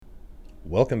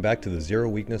Welcome back to the Zero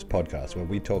Weakness Podcast, where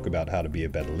we talk about how to be a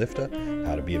better lifter,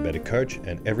 how to be a better coach,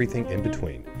 and everything in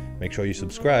between. Make sure you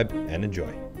subscribe and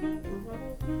enjoy.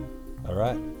 All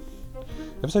right.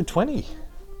 Episode 20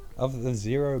 of the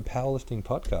Zero Powerlifting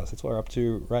Podcast. That's what we're up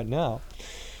to right now.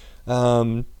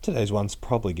 Today's one's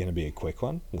probably going to be a quick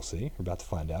one. We'll see. We're about to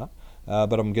find out.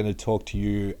 But I'm going to talk to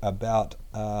you about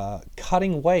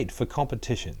cutting weight for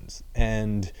competitions.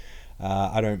 And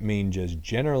I don't mean just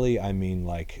generally. I mean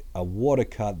like a water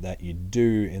cut that you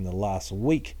do in the last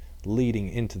week leading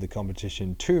into the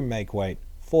competition to make weight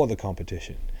for the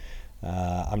competition.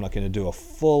 I'm not going to do a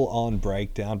full-on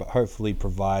breakdown, but hopefully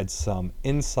provide some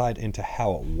insight into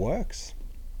how it works,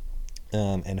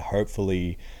 and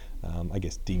hopefully,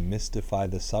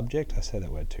 demystify the subject. I say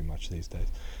that word too much these days.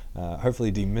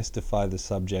 Hopefully demystify the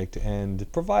subject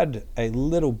and provide a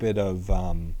little bit of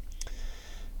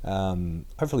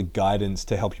hopefully guidance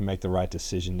to help you make the right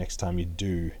decision next time you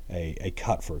do a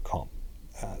cut for a comp.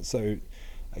 So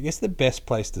I guess the best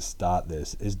place to start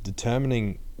this is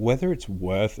determining whether it's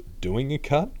worth doing a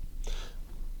cut.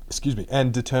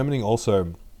 And determining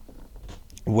also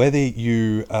whether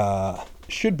you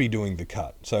should be doing the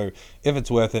cut. So if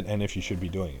it's worth it and if you should be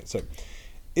doing it. So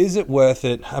is it worth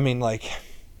it? I mean,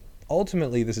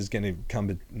 ultimately this is going to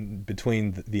come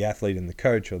between the athlete and the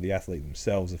coach, or the athlete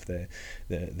themselves if they're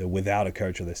without a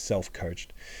coach or they're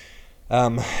self-coached.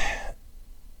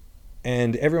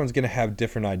 And everyone's going to have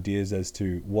different ideas as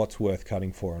to what's worth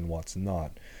cutting for and what's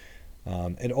not.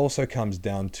 It also comes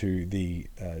down to the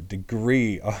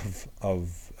degree of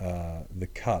the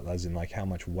cut, as in how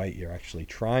much weight you're actually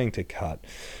trying to cut.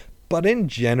 But in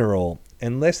general,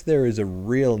 unless there is a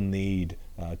real need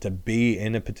to be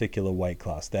in a particular weight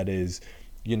class, that is,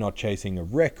 you're not chasing a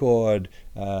record,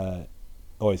 you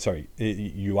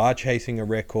are chasing a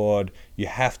record, you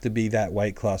have to be that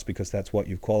weight class because that's what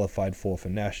you've qualified for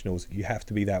nationals, you have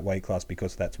to be that weight class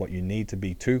because that's what you need to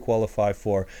be to qualify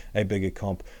for a bigger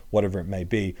comp, whatever it may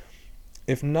be.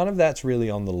 If none of that's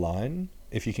really on the line,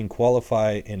 if you can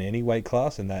qualify in any weight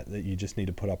class and that you just need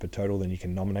to put up a total, then you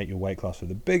can nominate your weight class for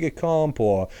the bigger comp,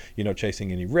 or you're not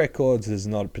chasing any records, there's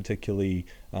not particularly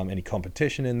any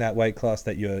competition in that weight class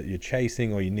that you're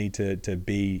chasing or you need to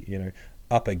be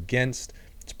up against,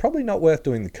 it's probably not worth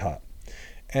doing the cut.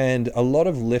 And a lot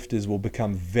of lifters will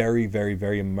become very, very,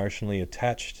 very emotionally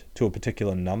attached to a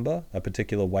particular number, a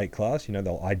particular weight class.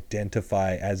 They'll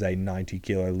identify as a 90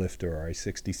 kilo lifter or a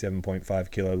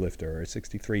 67.5 kilo lifter or a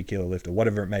 63 kilo lifter,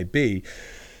 whatever it may be.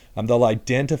 They'll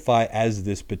identify as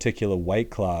this particular weight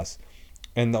class,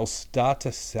 and they'll start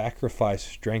to sacrifice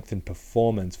strength and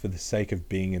performance for the sake of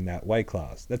being in that weight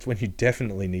class. That's when you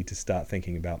definitely need to start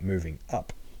thinking about moving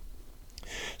up.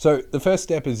 So the first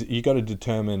step is you got to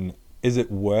determine, is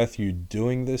it worth you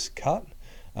doing this cut?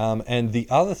 And the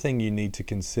other thing you need to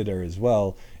consider as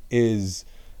well is,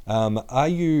 are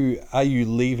you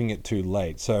leaving it too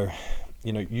late? So,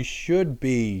 you should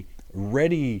be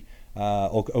ready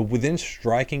or within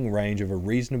striking range of a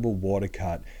reasonable water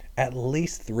cut at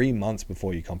least 3 months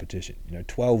before your competition,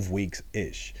 12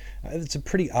 weeks-ish. It's a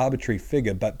pretty arbitrary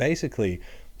figure, but basically,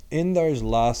 in those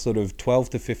last sort of 12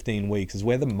 to 15 weeks is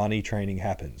where the money training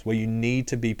happens, where you need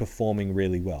to be performing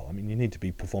really well. I mean, you need to be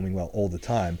performing well all the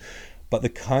time, but the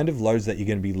kind of loads that you're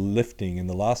going to be lifting in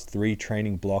the last 3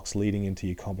 training blocks leading into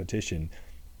your competition,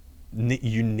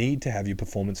 you need to have your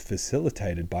performance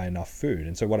facilitated by enough food.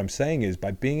 And so what I'm saying is,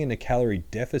 by being in a calorie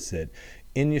deficit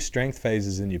in your strength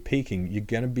phases and your peaking, you're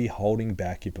going to be holding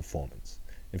back your performance.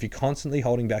 If you're constantly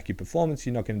holding back your performance,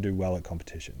 you're not going to do well at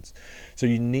competitions. So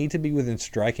you need to be within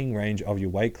striking range of your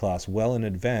weight class well in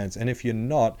advance. And if you're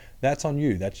not, that's on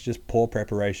you. That's just poor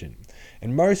preparation.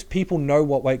 And most people know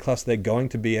what weight class they're going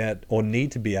to be at or need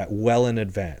to be at well in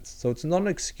advance. So it's not an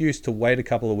excuse to wait a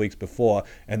couple of weeks before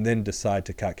and then decide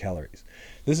to cut calories.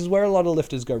 This is where a lot of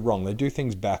lifters go wrong. They do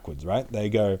things backwards, right? They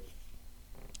go,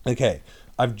 okay,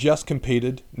 I've just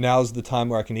competed. Now's the time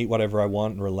where I can eat whatever I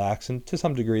want and relax. And to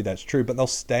some degree, that's true. But they'll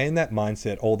stay in that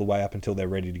mindset all the way up until they're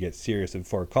ready to get serious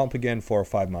for a comp again, 4 or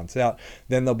 5 months out.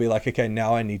 Then they'll be like, okay,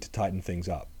 now I need to tighten things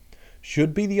up.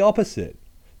 Should be the opposite.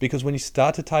 Because when you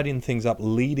start to tighten things up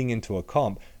leading into a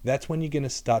comp, that's when you're going to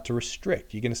start to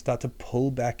restrict. You're going to start to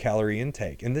pull back calorie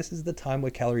intake. And this is the time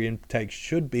where calorie intake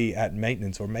should be at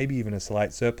maintenance or maybe even a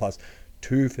slight surplus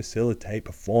to facilitate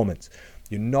performance.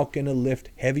 You're not going to lift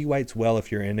heavy weights well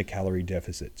if you're in a calorie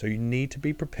deficit. So you need to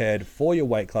be prepared for your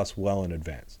weight class well in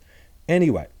advance.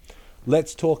 Anyway,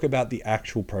 let's talk about the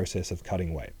actual process of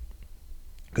cutting weight.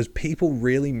 Because people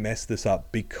really mess this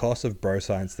up because of bro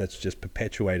science that's just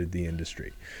perpetuated the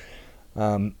industry.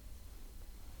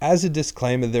 As a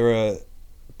disclaimer, there are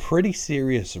pretty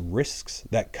serious risks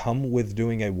that come with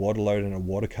doing a water load and a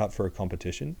water cut for a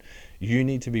competition. You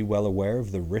need to be well aware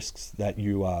of the risks that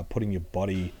you are putting your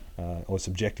body or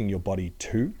subjecting your body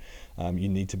to. You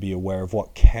need to be aware of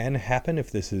what can happen if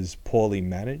this is poorly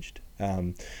managed,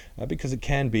 because it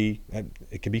can be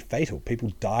fatal.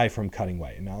 People die from cutting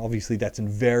weight. Now, obviously, that's in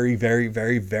very, very,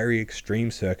 very, very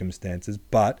extreme circumstances,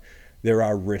 but there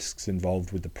are risks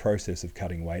involved with the process of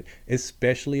cutting weight,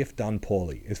 especially if done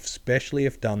poorly, especially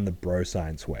if done the bro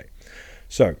science way.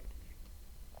 So I'm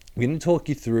going to talk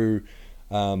you through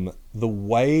the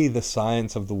way the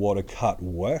science of the water cut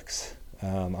works.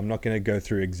 I'm not going to go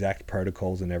through exact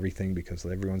protocols and everything because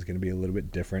everyone's going to be a little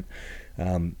bit different.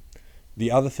 The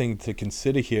other thing to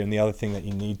consider here, and the other thing that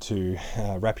you need to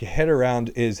wrap your head around,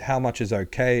 is how much is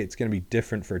okay. It's going to be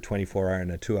different for a 24-hour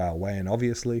and a 2-hour weigh-in,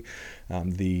 obviously.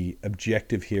 The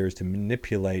objective here is to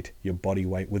manipulate your body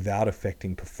weight without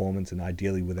affecting performance and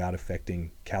ideally without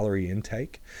affecting calorie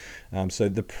intake. So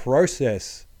the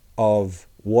process of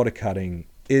water cutting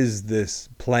is this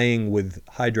playing with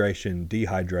hydration,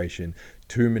 dehydration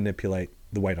to manipulate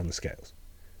the weight on the scales.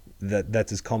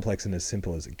 That's as complex and as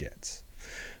simple as it gets.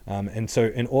 And so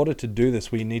in order to do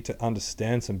this, we need to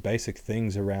understand some basic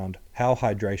things around how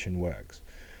hydration works.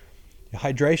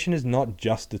 Hydration is not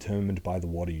just determined by the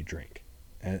water you drink.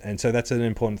 And so that's an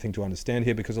important thing to understand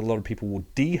here, because a lot of people will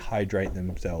dehydrate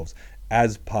themselves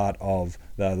as part of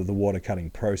the water cutting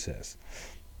process.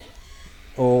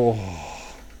 Oh,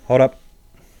 hold up.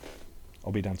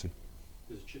 I'll be done soon.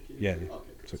 Is it chicken? Yeah. Okay,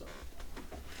 good.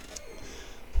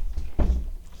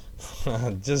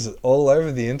 Just all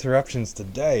over the interruptions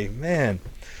today, man.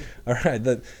 All right,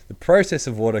 the process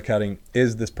of water cutting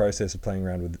is this process of playing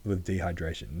around with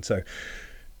dehydration. And so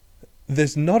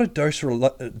there's not a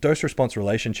dose-response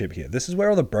relationship here. This is where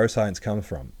all the bro science comes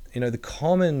from. You know, the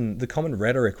common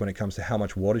rhetoric when it comes to how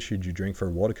much water should you drink for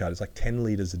a water cut is like 10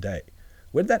 liters a day.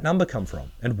 Where did that number come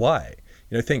from and why?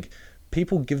 You know, think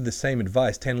people give the same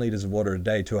advice, 10 liters of water a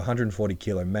day, to 140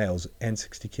 kilo males and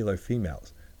 60 kilo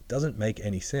females. Doesn't make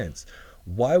any sense.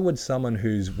 Why would someone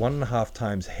who's 1.5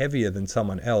 times heavier than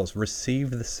someone else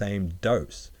receive the same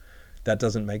dose? That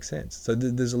doesn't make sense. So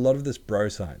there's a lot of this bro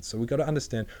science. So we've got to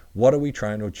understand, what are we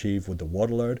trying to achieve with the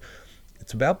water load?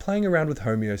 It's about playing around with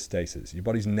homeostasis, your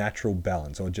body's natural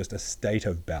balance, or just a state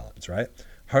of balance, right?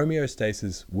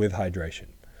 Homeostasis with hydration.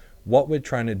 What we're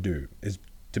trying to do is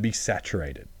to be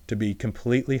saturated, to be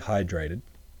completely hydrated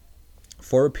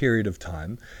for a period of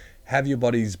time. Have your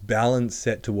body's balance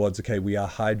set towards, okay, we are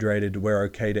hydrated, we're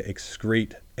okay to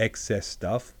excrete excess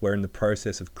stuff, we're in the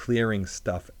process of clearing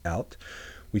stuff out.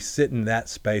 We sit in that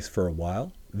space for a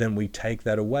while, then we take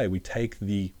that away. We take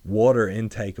the water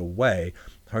intake away.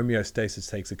 Homeostasis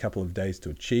takes a couple of days to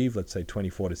achieve, let's say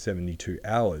 24 to 72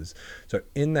 hours. So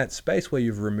in that space where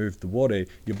you've removed the water,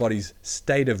 your body's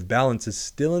state of balance is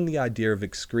still in the idea of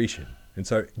excretion. And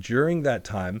so during that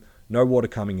time, no water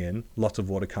coming in, lots of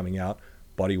water coming out,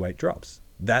 body weight drops.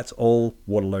 That's all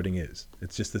water loading is.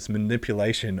 It's just this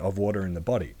manipulation of water in the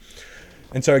body.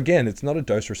 And so again, it's not a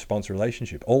dose-response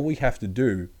relationship. All we have to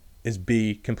do is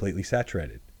be completely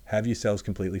saturated. Have your cells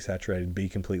completely saturated, be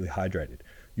completely hydrated.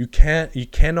 You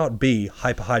cannot be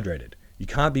hyperhydrated. You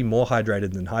can't be more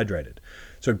hydrated than hydrated.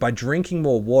 So by drinking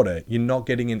more water, you're not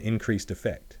getting an increased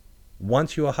effect.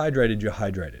 Once you are hydrated, you're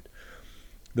hydrated.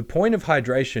 The point of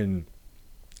hydration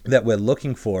that we're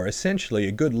looking for, essentially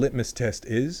a good litmus test,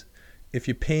 is if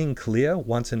you're peeing clear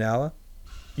once an hour,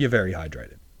 you're very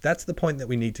hydrated. That's the point that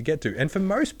we need to get to. And for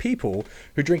most people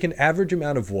who drink an average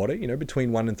amount of water, you know,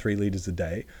 between 1 and 3 liters a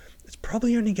day, it's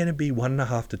probably only going to be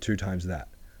 1.5 to 2 times that.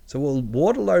 So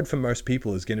water load for most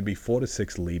people is going to be 4 to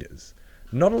 6 liters.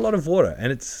 Not a lot of water.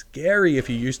 And it's scary if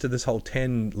you're used to this whole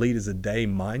 10 liters a day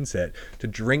mindset to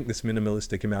drink this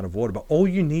minimalistic amount of water. But all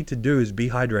you need to do is be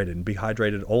hydrated, and be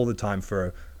hydrated all the time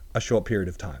for a short period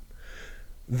of time.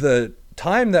 The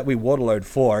time that we water load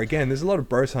for, again, there's a lot of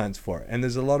bro science for it, and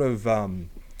there's a lot of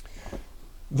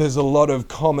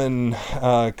common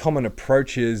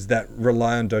approaches that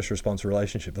rely on dose response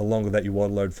relationship. The longer that you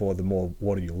water load for, the more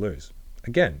water you'll lose.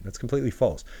 Again, that's completely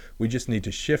false. We just need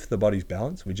to shift the body's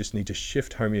balance. We just need to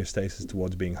shift homeostasis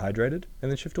towards being hydrated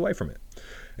and then shift away from it.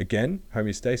 Again,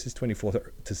 homeostasis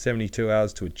 24 to 72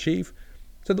 hours to achieve.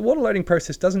 So the water loading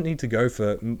process doesn't need to go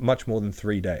for much more than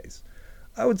 3 days.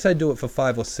 I would say do it for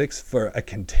 5 or 6 for a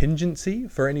contingency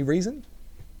for any reason.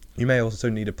 You may also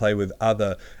need to play with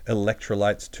other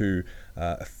electrolytes to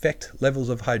affect levels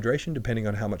of hydration depending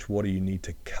on how much water you need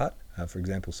to cut. For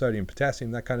example, sodium, potassium,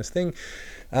 that kind of thing.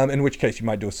 In which case you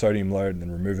might do a sodium load and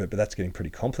then remove it, but that's getting pretty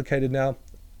complicated now.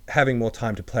 having more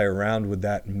time to play around with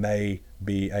that may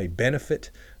be a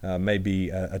benefit, may be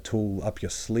a tool up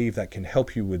your sleeve that can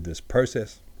help you with this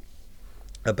process.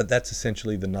 But that's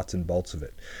essentially the nuts and bolts of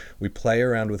it. We play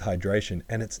around with hydration,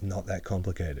 and it's not that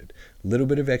complicated. A little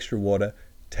bit of extra water,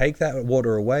 take that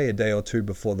water away a day or two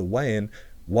before the weigh-in,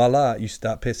 voila, you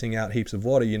start pissing out heaps of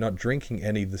water, you're not drinking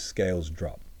any, the scales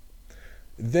drop.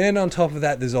 Then on top of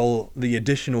that, there's all the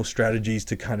additional strategies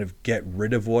to kind of get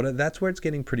rid of water. That's where it's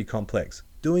getting pretty complex.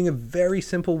 Doing a very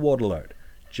simple water load,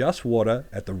 just water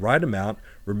at the right amount,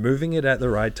 removing it at the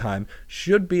right time,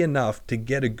 should be enough to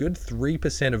get a good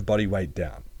 3% of body weight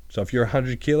down. So if you're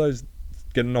 100 kilos,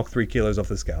 gonna knock 3 kilos off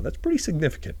the scale. That's pretty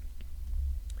significant.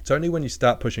 It's only when you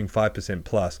start pushing 5%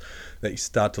 plus that you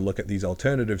start to look at these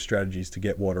alternative strategies to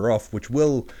get water off, which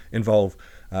will involve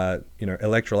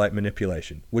electrolyte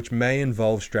manipulation, which may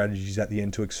involve strategies at the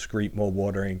end to excrete more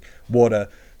water,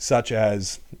 such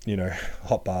as,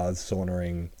 hot baths,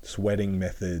 saunaing, sweating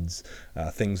methods,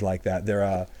 things like that. There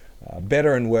are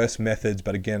better and worse methods,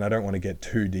 but again, I don't want to get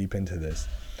too deep into this.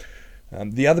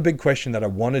 The other big question that I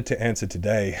wanted to answer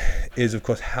today is, of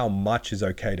course, how much is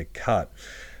okay to cut?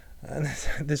 And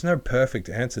there's no perfect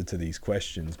answer to these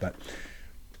questions, but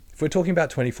if we're talking about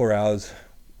 24 hours,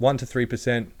 1 to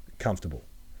 3%, comfortable.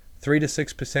 3 to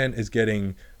 6% is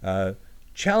getting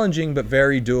challenging but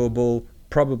very doable,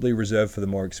 probably reserved for the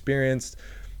more experienced.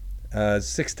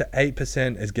 6 to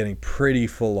 8% is getting pretty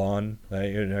full on.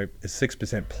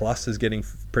 6% plus is getting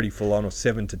pretty full on, or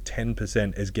 7 to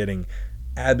 10% is getting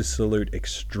absolute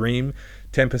extreme.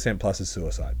 10% plus is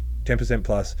suicide. 10%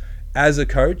 plus, as a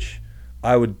coach,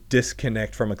 I would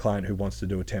disconnect from a client who wants to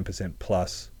do a 10%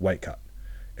 plus weight cut.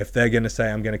 If they're going to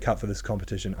say, I'm going to cut for this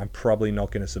competition, I'm probably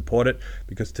not going to support it,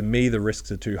 because to me, the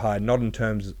risks are too high, not in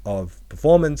terms of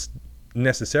performance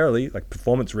necessarily, like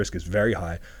performance risk is very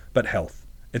high, but health.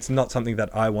 It's not something that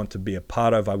I want to be a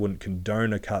part of. I wouldn't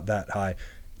condone a cut that high.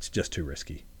 It's just too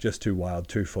risky, just too wild,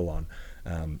 too full on.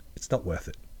 It's not worth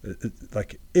it.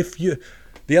 If you're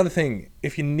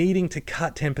needing to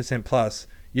cut 10% plus,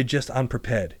 you're just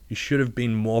unprepared. You should have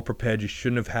been more prepared. You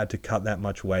shouldn't have had to cut that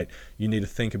much weight. You need to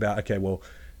think about, okay, well,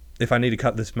 if I need to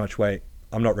cut this much weight,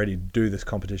 I'm not ready to do this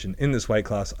competition in this weight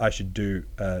class. I should do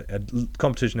a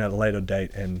competition at a later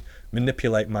date and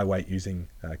manipulate my weight using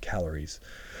calories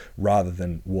rather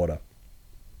than water.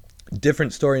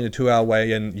 Different story in a 2-hour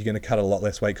weigh-in, you're going to cut a lot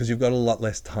less weight because you've got a lot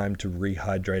less time to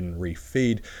rehydrate and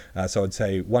refeed. So I'd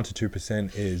say 1 to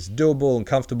 2% is doable and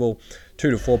comfortable.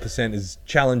 2 to 4% is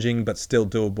challenging but still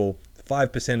doable.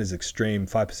 5% is extreme.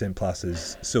 5% plus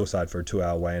is suicide for a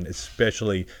 2-hour weigh-in,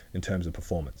 especially in terms of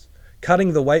performance.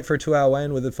 Cutting the weight for a 2-hour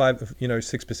weigh-in with a 6%,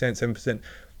 7%,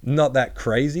 not that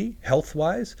crazy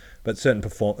health-wise, but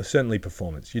certainly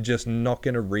performance. You're just not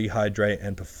going to rehydrate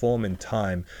and perform in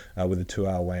time with a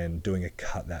 2-hour weigh-in doing a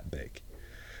cut that big.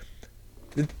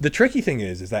 The tricky thing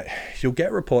is that you'll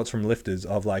get reports from lifters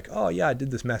of like, oh yeah, I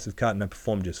did this massive cut and I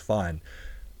performed just fine.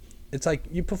 It's like,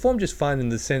 you perform just fine in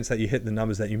the sense that you hit the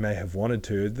numbers that you may have wanted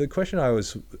to. The question I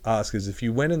always ask is, if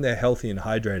you went in there healthy and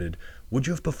hydrated, would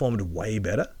you have performed way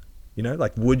better?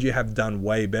 Would you have done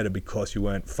way better because you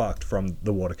weren't fucked from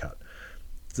the water cut?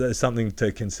 So it's something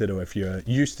to consider if you're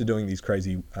used to doing these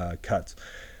crazy cuts.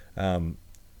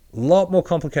 Lot more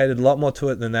complicated, a lot more to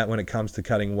it than that when it comes to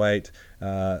cutting weight.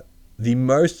 The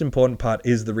most important part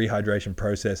is the rehydration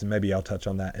process, and maybe I'll touch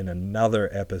on that in another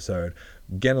episode.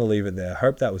 I'm going to leave it there.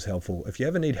 Hope that was helpful. If you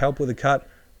ever need help with a cut,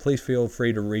 please feel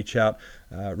free to reach out.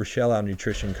 Rochelle, our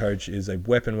nutrition coach, is a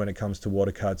weapon when it comes to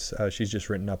water cuts. She's just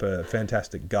written up a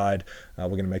fantastic guide. We're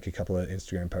going to make a couple of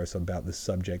Instagram posts about this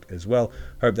subject as well.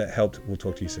 Hope that helped. We'll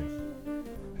talk to you soon.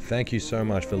 Thank you so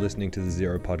much for listening to the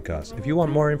Zero Podcast. If you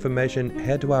want more information,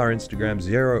 head to our Instagram,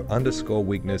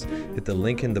 @zero_weakness. Hit the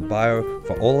link in the bio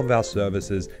for all of our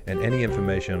services and any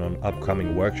information on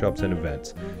upcoming workshops and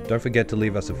events. Don't forget to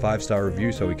leave us a 5-star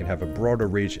review so we can have a broader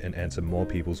reach and answer more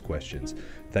people's questions.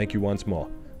 Thank you once more.